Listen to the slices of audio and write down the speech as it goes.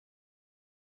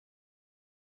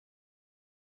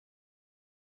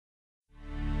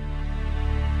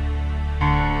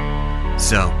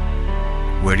So,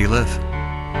 where do you live?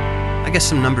 I guess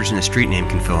some numbers in a street name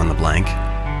can fill in the blank.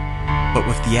 But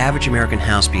with the average American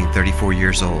house being 34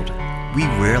 years old, we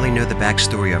rarely know the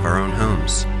backstory of our own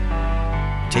homes.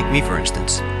 Take me, for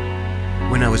instance.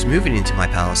 When I was moving into my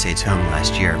Palisades home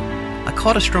last year, I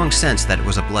caught a strong sense that it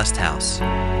was a blessed house.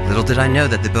 Little did I know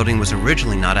that the building was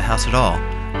originally not a house at all,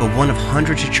 but one of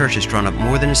hundreds of churches drawn up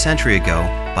more than a century ago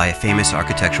by a famous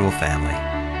architectural family.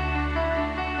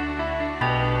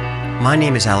 My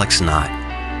name is Alex Knott,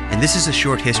 and this is a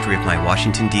short history of my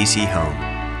Washington, D.C. home.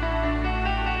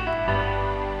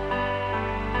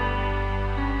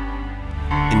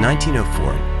 In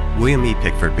 1904, William E.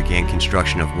 Pickford began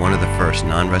construction of one of the first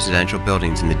non-residential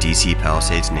buildings in the D.C.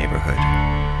 Palisades neighborhood.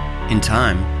 In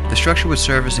time, the structure would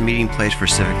serve as a meeting place for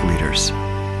civic leaders,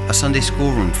 a Sunday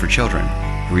school room for children,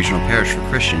 a regional parish for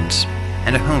Christians,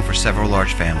 and a home for several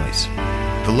large families.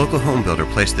 The local home builder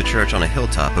placed the church on a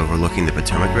hilltop overlooking the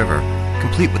Potomac River,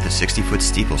 complete with a 60-foot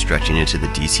steeple stretching into the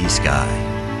D.C. sky.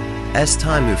 As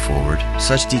time moved forward,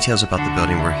 such details about the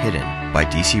building were hidden by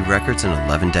D.C. records and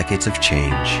 11 decades of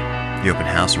change. The open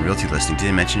house and realty listing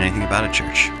didn't mention anything about a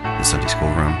church, the Sunday school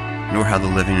room, nor how the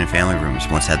living and family rooms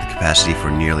once had the capacity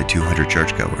for nearly 200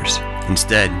 churchgoers.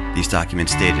 Instead, these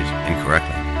documents stated,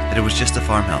 incorrectly, that it was just a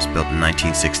farmhouse built in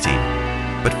 1916.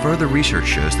 But further research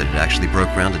shows that it actually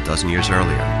broke ground a dozen years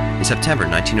earlier, in September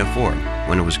 1904,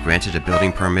 when it was granted a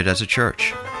building permit as a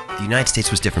church. The United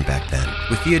States was different back then,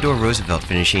 with Theodore Roosevelt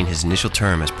finishing his initial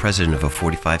term as president of a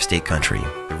 45-state country,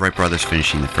 the Wright brothers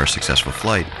finishing the first successful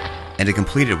flight, and a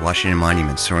completed Washington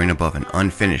Monument soaring above an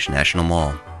unfinished National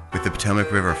Mall, with the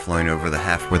Potomac River flowing over the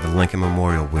half where the Lincoln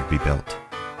Memorial would be built.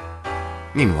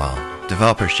 Meanwhile,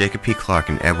 developers Jacob P. Clark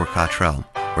and Edward Cottrell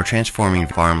were transforming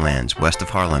farmlands west of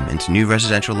Harlem into new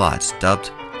residential lots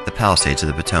dubbed the Palisades of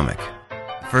the Potomac.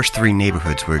 The first three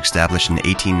neighborhoods were established in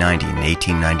 1890 and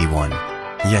 1891.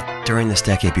 Yet, during this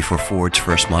decade before Ford's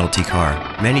first Model T car,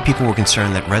 many people were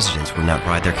concerned that residents would not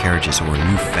ride their carriages or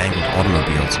newfangled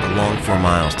automobiles the long 4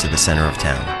 miles to the center of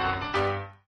town.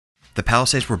 The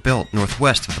Palisades were built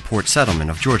northwest of the port settlement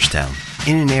of Georgetown,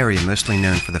 in an area mostly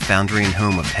known for the foundry and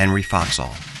home of Henry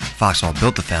Foxall. Foxall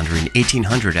built the foundry in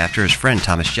 1800 after his friend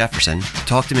Thomas Jefferson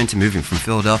talked him into moving from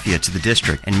Philadelphia to the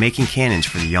district and making cannons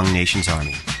for the young nation's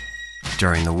army.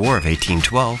 During the War of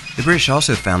 1812, the British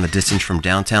also found the distance from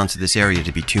downtown to this area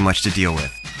to be too much to deal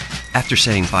with. After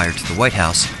setting fire to the White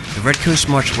House, the Redcoats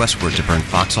marched westward to burn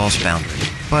Foxall's foundry,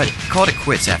 but called it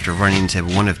quits after running into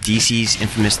one of D.C.'s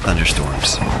infamous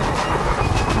thunderstorms.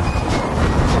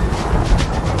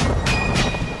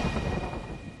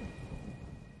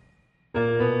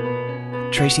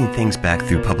 Tracing things back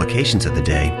through publications of the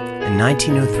day, a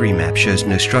 1903 map shows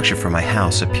no structure for my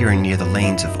house appearing near the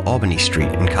lanes of Albany Street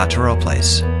and Cotterell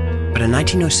Place. But a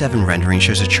 1907 rendering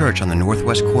shows a church on the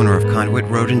northwest corner of Conduit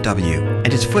Road in W,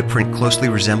 and its footprint closely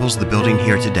resembles the building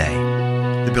here today.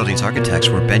 The building's architects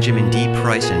were Benjamin D.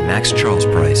 Price and Max Charles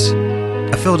Price,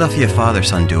 a Philadelphia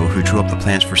father-son duo who drew up the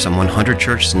plans for some 100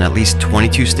 churches in at least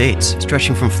 22 states,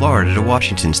 stretching from Florida to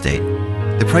Washington state.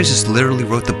 The Prices literally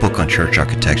wrote the book on church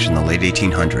architecture in the late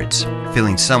 1800s,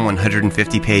 filling some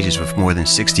 150 pages with more than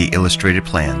 60 illustrated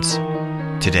plans.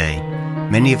 Today,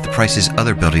 many of the Prices'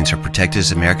 other buildings are protected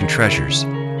as American treasures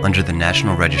under the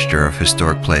National Register of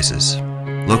Historic Places.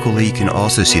 Locally, you can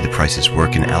also see the Prices'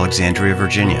 work in Alexandria,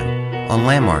 Virginia, on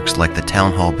landmarks like the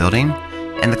Town Hall building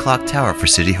and the Clock Tower for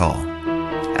City Hall.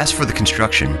 As for the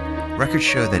construction, records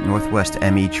show that Northwest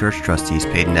ME church trustees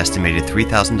paid an estimated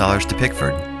 $3,000 to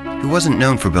Pickford, who wasn't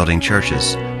known for building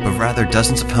churches, but rather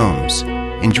dozens of homes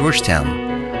in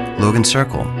Georgetown, Logan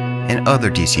Circle, and other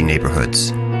D.C.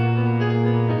 neighborhoods.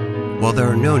 While there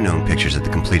are no known pictures of the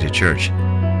completed church,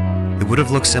 it would have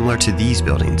looked similar to these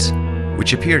buildings,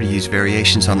 which appear to use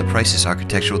variations on the Price's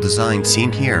architectural design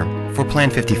seen here for Plan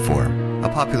 54, a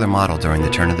popular model during the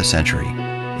turn of the century.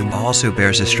 It also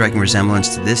bears a striking resemblance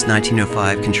to this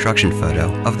 1905 construction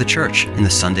photo of the church in the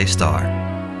Sunday Star.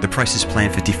 The Price's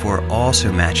Plan 54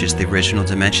 also matches the original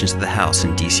dimensions of the house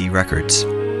in D.C. records.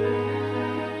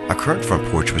 Our current front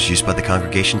porch was used by the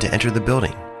congregation to enter the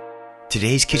building.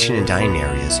 Today's kitchen and dining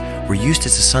areas were used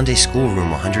as a Sunday school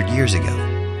room 100 years ago,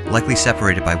 likely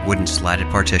separated by wooden slatted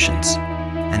partitions,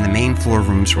 and the main floor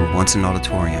rooms were once an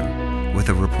auditorium, with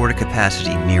a reported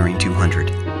capacity nearing 200.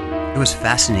 It was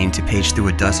fascinating to page through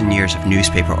a dozen years of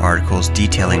newspaper articles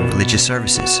detailing religious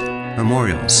services,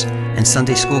 memorials, and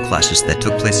Sunday school classes that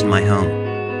took place in my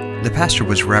home. The pastor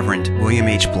was Reverend William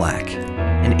H. Black,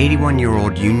 an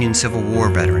 81-year-old Union Civil War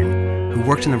veteran who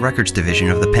worked in the records division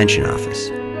of the pension office.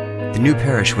 The new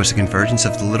parish was a convergence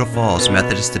of the Little Falls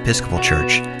Methodist Episcopal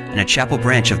Church and a chapel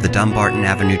branch of the Dumbarton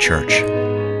Avenue Church.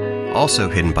 Also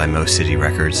hidden by most city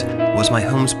records was my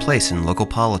home's place in local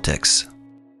politics.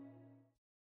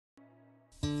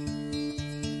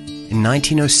 In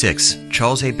 1906,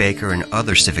 Charles A. Baker and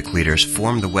other civic leaders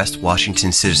formed the West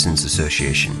Washington Citizens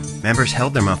Association. Members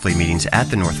held their monthly meetings at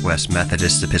the Northwest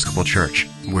Methodist Episcopal Church,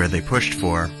 where they pushed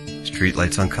for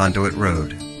streetlights on Conduit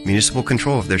Road, municipal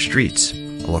control of their streets,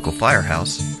 a local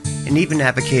firehouse, and even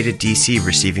advocated D.C.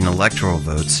 receiving electoral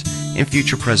votes in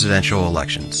future presidential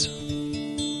elections.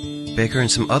 Baker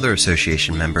and some other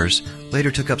association members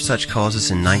later took up such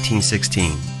causes in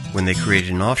 1916, when they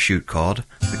created an offshoot called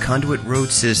the Conduit Road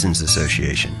Citizens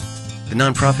Association. The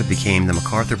nonprofit became the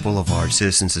MacArthur Boulevard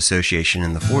Citizens Association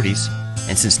in the 40s,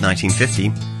 and since 1950,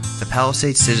 the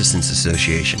Palisades Citizens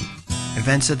Association.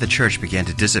 Events at the church began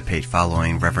to dissipate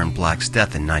following Reverend Black's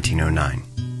death in 1909.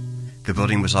 The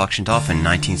building was auctioned off in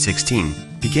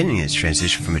 1916, beginning its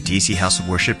transition from a D.C. house of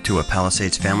worship to a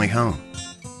Palisades family home.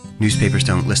 Newspapers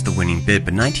don't list the winning bid,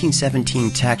 but 1917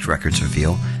 tax records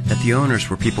reveal that the owners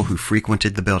were people who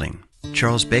frequented the building.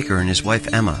 Charles Baker and his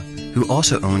wife Emma, who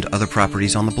also owned other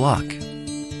properties on the block.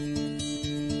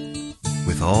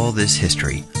 With all this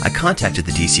history, I contacted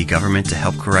the D.C. government to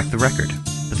help correct the record,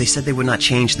 but they said they would not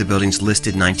change the building's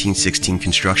listed 1916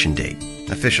 construction date.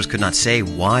 Officials could not say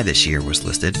why this year was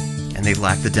listed, and they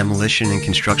lacked the demolition and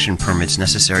construction permits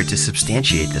necessary to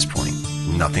substantiate this point.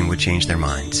 Nothing would change their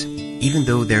minds. Even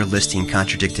though their listing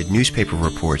contradicted newspaper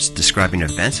reports describing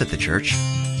events at the church,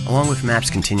 along with maps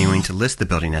continuing to list the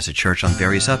building as a church on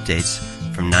various updates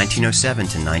from 1907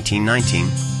 to 1919,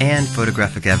 and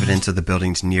photographic evidence of the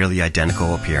building's nearly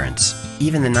identical appearance.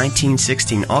 Even the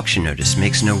 1916 auction notice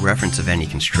makes no reference of any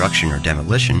construction or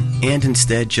demolition, and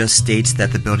instead just states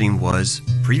that the building was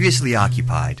previously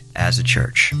occupied as a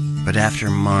church. But after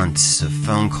months of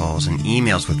phone calls and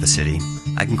emails with the city,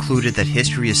 I concluded that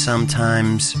history is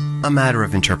sometimes a matter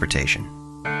of interpretation.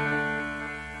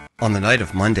 On the night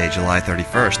of Monday, July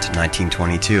 31st,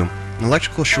 1922, an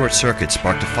electrical short circuit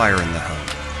sparked a fire in the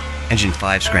home. Engine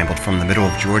 5 scrambled from the middle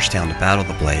of Georgetown to battle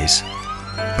the blaze.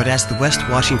 But as the West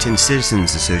Washington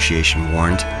Citizens Association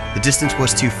warned, the distance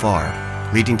was too far,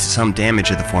 leading to some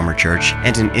damage of the former church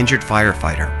and an injured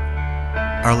firefighter.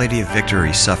 Our Lady of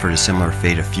Victory suffered a similar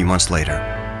fate a few months later.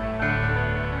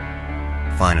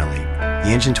 Finally, the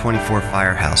Engine 24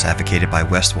 firehouse advocated by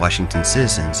West Washington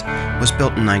citizens was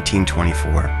built in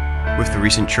 1924, with the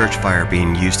recent church fire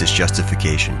being used as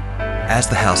justification. As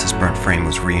the house's burnt frame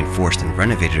was reinforced and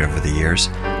renovated over the years,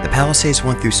 the Palisades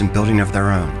went through some building of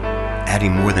their own,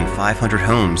 adding more than 500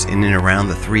 homes in and around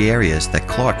the three areas that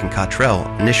Clark and Cottrell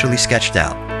initially sketched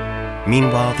out.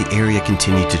 Meanwhile, the area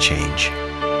continued to change.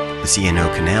 The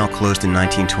C&O Canal closed in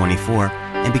 1924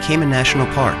 and became a national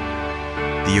park.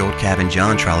 The old Cabin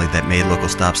John trolley that made local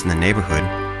stops in the neighborhood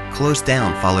closed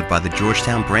down, followed by the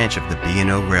Georgetown branch of the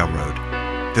B&O Railroad.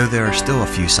 Though there are still a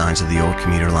few signs of the old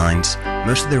commuter lines,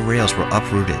 most of their rails were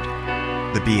uprooted.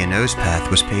 The B&O's path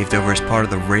was paved over as part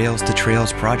of the Rails to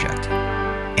Trails project.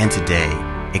 And today,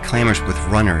 it clamors with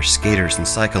runners, skaters, and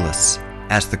cyclists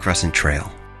as the Crescent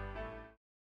Trail.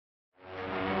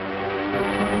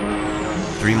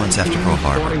 3 months after Pearl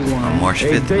Harbor, on March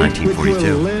 5,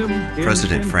 1942,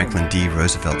 President Franklin D.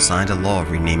 Roosevelt signed a law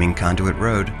renaming Conduit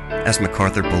Road as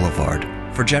MacArthur Boulevard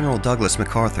for General Douglas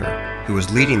MacArthur, who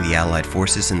was leading the Allied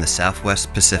forces in the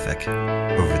Southwest Pacific.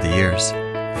 Over the years,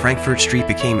 Frankfurt Street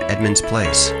became Edmunds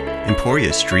Place,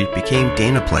 Emporia Street became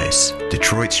Dana Place,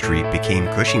 Detroit Street became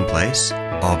Cushing Place,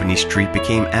 Albany Street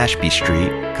became Ashby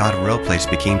Street, Cotterell Place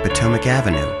became Potomac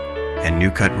Avenue, and New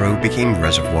Cut Road became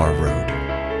Reservoir Road.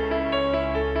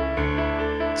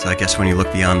 So I guess when you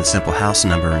look beyond the simple house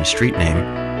number and street name,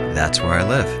 that's where I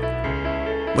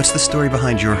live. What's the story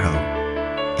behind your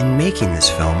home? In making this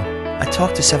film, I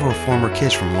talked to several former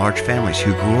kids from large families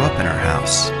who grew up in our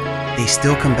house. They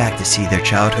still come back to see their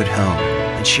childhood home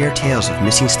and share tales of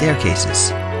missing staircases,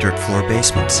 dirt floor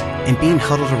basements, and being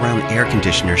huddled around air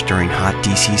conditioners during hot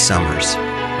DC summers.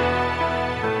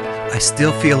 I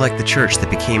still feel like the church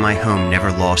that became my home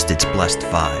never lost its blessed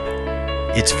vibe.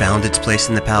 It's found its place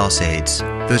in the Palisades,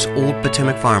 those old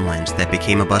Potomac farmlands that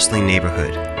became a bustling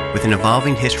neighborhood, with an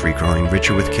evolving history growing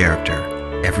richer with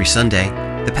character. Every Sunday,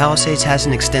 the Palisades has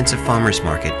an extensive farmers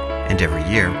market, and every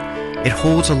year, it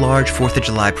holds a large 4th of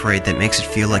July parade that makes it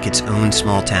feel like its own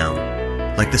small town,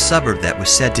 like the suburb that was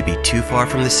said to be too far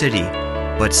from the city,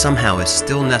 but somehow is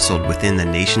still nestled within the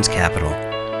nation's capital.